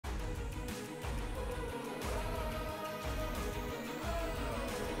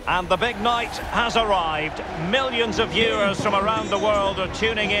And the big night has arrived. Millions of viewers from around the world are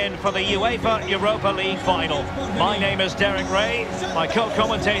tuning in for the UEFA Europa League final. My name is Derek Ray. My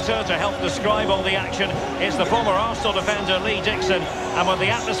co-commentator to help describe all the action is the former Arsenal defender Lee Dixon. And with the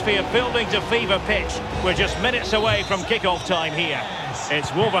atmosphere building to fever pitch, we're just minutes away from kick-off time here.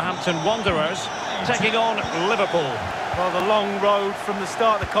 It's Wolverhampton Wanderers taking on Liverpool. Well, the long road from the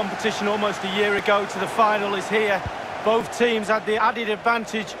start of the competition almost a year ago to the final is here. Both teams had the added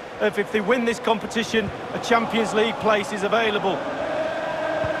advantage of, if they win this competition, a Champions League place is available.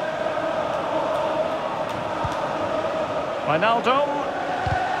 Wijnaldum.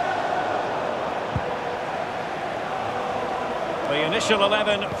 The initial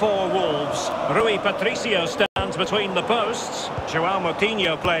 11 for Wolves. Rui Patricio stands between the posts. João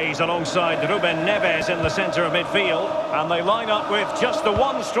Moutinho plays alongside Ruben Neves in the centre of midfield. And they line up with just the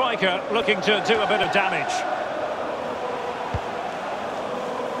one striker looking to do a bit of damage.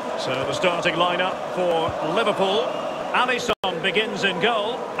 So the starting lineup for Liverpool. Alisson begins in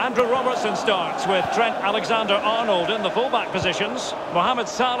goal. Andrew Robertson starts with Trent Alexander-Arnold in the fullback positions. Mohamed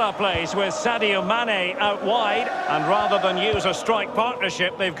Salah plays with Sadio Mane out wide. And rather than use a strike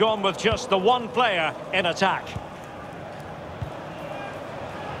partnership, they've gone with just the one player in attack.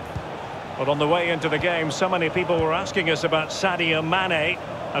 But on the way into the game, so many people were asking us about Sadio Mane,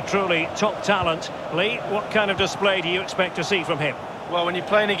 a truly top talent. Lee, what kind of display do you expect to see from him? Well, when you're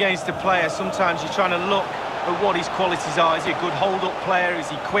playing against a player, sometimes you're trying to look at what his qualities are. Is he a good hold-up player? Is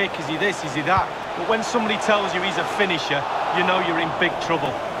he quick? Is he this? Is he that? But when somebody tells you he's a finisher, you know you're in big trouble.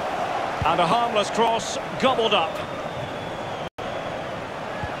 And a harmless cross gobbled up.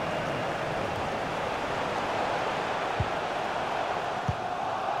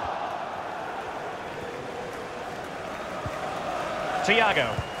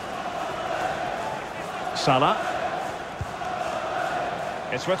 Thiago. Salah.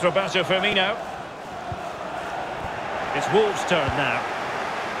 It's with Roberto Firmino. It's Wolves' turn now.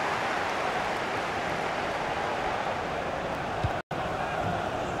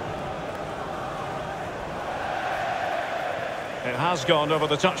 It has gone over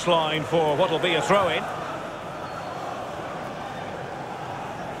the touchline for what will be a throw-in.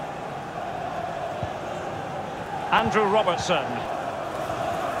 Andrew Robertson.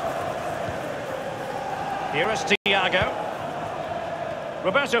 Here is Thiago.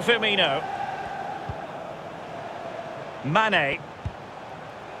 Roberto Firmino. Mane.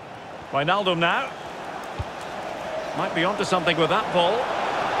 Wijnaldum now. Might be onto something with that ball.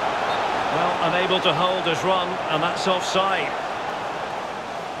 Well, unable to hold his run, and that's offside.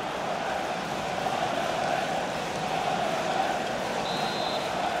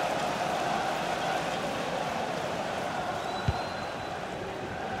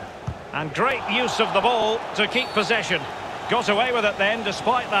 And great use of the ball to keep possession. Got away with it then,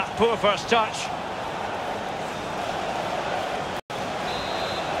 despite that poor first touch.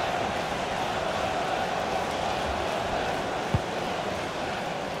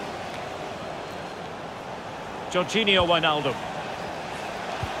 Jorginho Wijnaldum.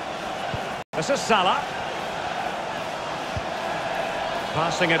 This is Salah.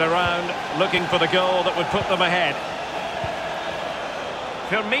 Passing it around, looking for the goal that would put them ahead.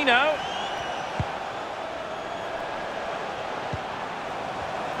 Firmino.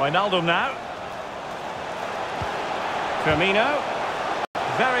 Wijnaldum now. Firmino.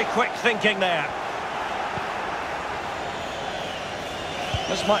 Very quick thinking there.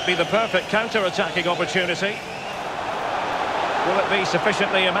 This might be the perfect counter-attacking opportunity. Will it be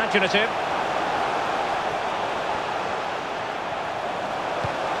sufficiently imaginative?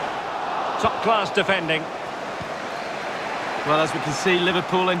 Top-class defending. Well, as we can see,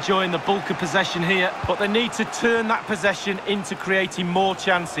 Liverpool enjoying the bulk of possession here, but they need to turn that possession into creating more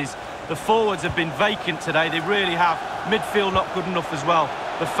chances. The forwards have been vacant today, they really have. Midfield not good enough as well.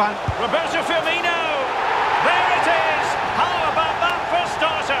 Roberto Firmino! There it is! How about that for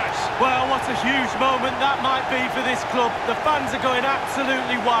starters? Well, what a huge moment that might be for this club. The fans are going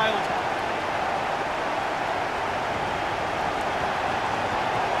absolutely wild.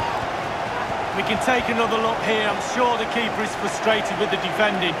 We can take another look here. I'm sure the keeper is frustrated with the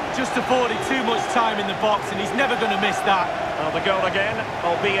defending. Just afforded too much time in the box, and he's never going to miss that. Well, the goal again,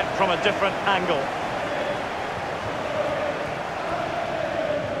 albeit from a different angle.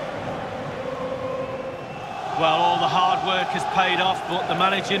 Well, all the hard work has paid off, but the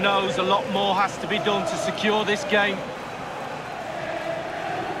manager knows a lot more has to be done to secure this game.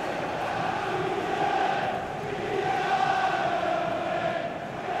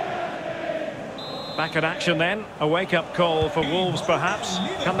 Back at action then, a wake-up call for Wolves perhaps.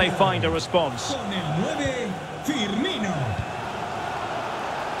 Can they find a response?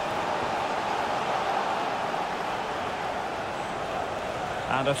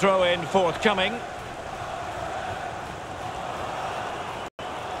 And a throw-in forthcoming.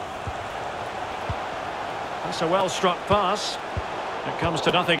 That's a well-struck pass. It comes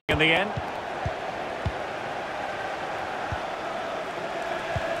to nothing in the end.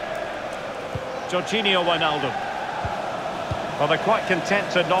 Jorginho Wijnaldum. Well, they're quite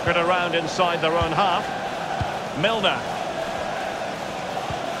content to knock it around inside their own half. Milner.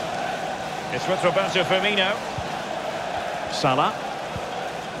 It's with Roberto Firmino. Salah.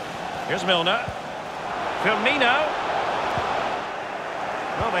 Here's Milner. Firmino.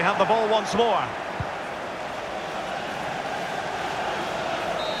 Well, they have the ball once more.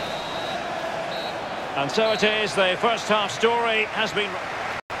 And so it is, the first half story has been...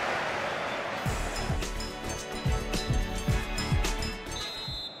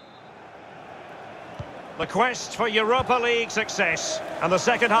 The quest for Europa League success, and the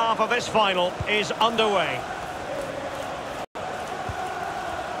second half of this final is underway.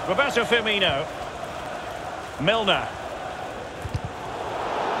 Roberto Firmino. Milner.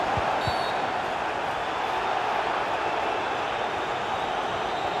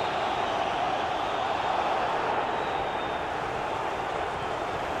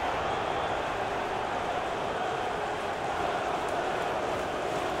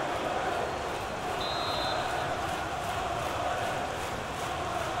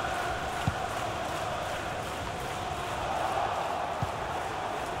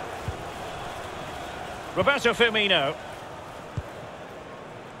 Roberto Firmino.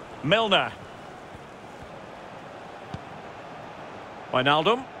 Milner.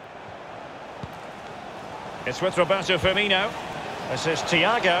 Wijnaldum. It's with Roberto Firmino. This is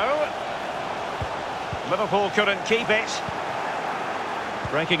Thiago. Liverpool couldn't keep it.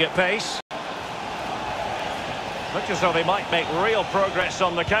 Breaking at pace. Looks as though they might make real progress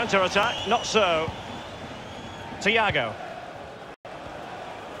on the counter-attack. Not so. Thiago.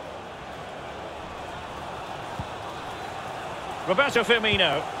 Roberto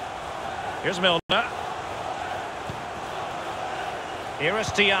Firmino. Here's Milner. Here is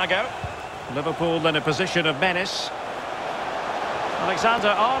Thiago. Liverpool in a position of menace.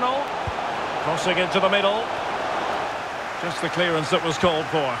 Alexander-Arnold. Crossing into the middle. Just the clearance that was called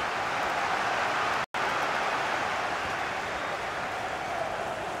for.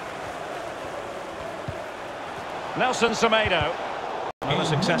 Nelson Semedo. Not a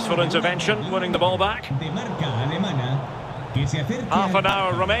successful intervention, winning the ball back. Half an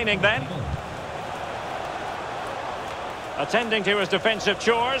hour remaining then. Attending to his defensive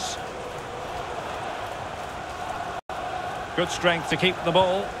chores. Good strength to keep the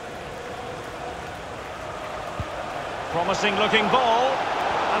ball. Promising looking ball.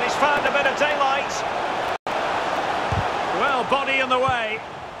 And he's found a bit of daylight. Well, body in the way.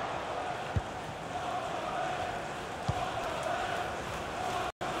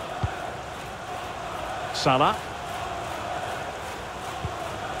 Salah.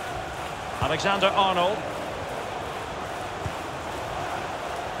 Alexander-Arnold.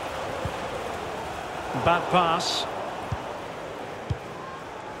 Bad pass.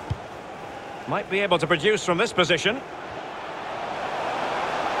 Might be able to produce from this position.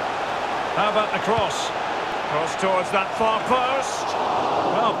 How about the cross? Cross towards that far post.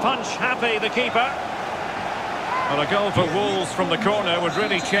 Well, punch happy, the keeper. Well, a goal for Wolves from the corner would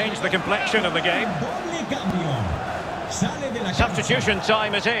really change the complexion of the game. Substitution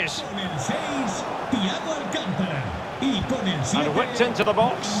time it is. And whipped into the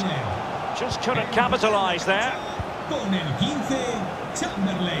box. Just couldn't capitalise there.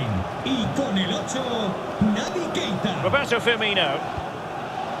 Roberto Firmino.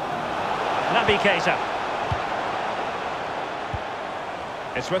 Naby Keita.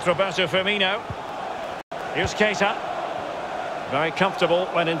 It's with Roberto Firmino. Here's Keita. Very comfortable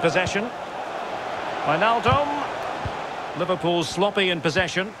when in possession. Wijnaldum. Liverpool sloppy in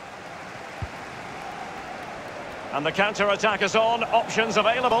possession. And the counter-attack is on. Options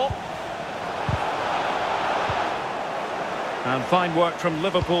available. And fine work from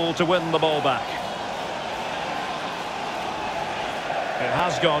Liverpool to win the ball back. It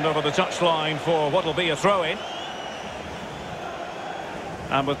has gone over the touchline for what will be a throw-in.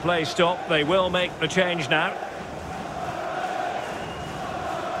 And with play stopped, they will make the change now.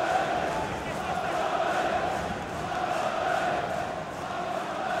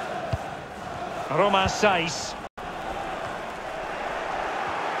 Roma Saiz.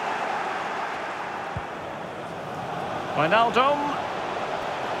 Wijnaldum.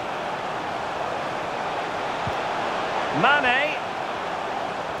 Mane.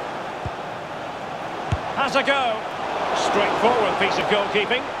 Has a go. Straightforward piece of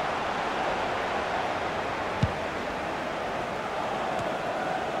goalkeeping.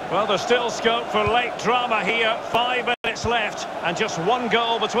 Well, there's still scope for late drama here. 5 minutes left and just one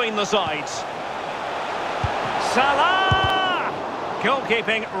goal between the sides. Salah!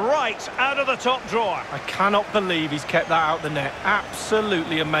 Goalkeeping right out of the top drawer. I cannot believe he's kept that out the net.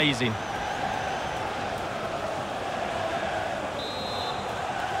 Absolutely amazing.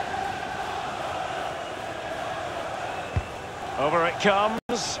 Over it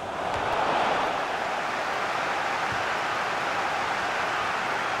comes.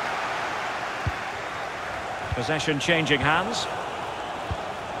 Possession changing hands.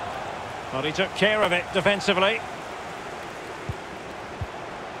 Well, he took care of it defensively.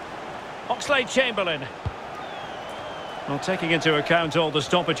 Oxlade-Chamberlain. Well, taking into account all the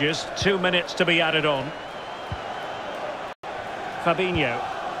stoppages, 2 minutes to be added on. Fabinho.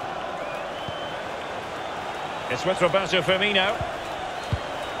 It's with Roberto Firmino.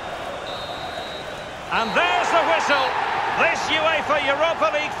 And there's the whistle. This UEFA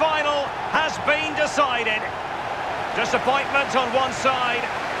Europa League final has been decided. Disappointment on one side,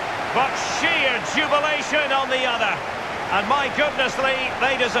 but sheer jubilation on the other. And my goodness, Lee,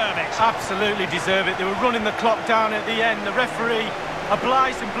 they deserve it. Absolutely deserve it. They were running the clock down at the end. The referee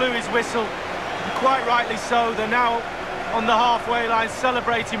obliged and blew his whistle. And quite rightly so. They're now on the halfway line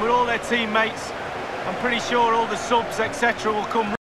celebrating with all their teammates. I'm pretty sure all the subs, etc. will come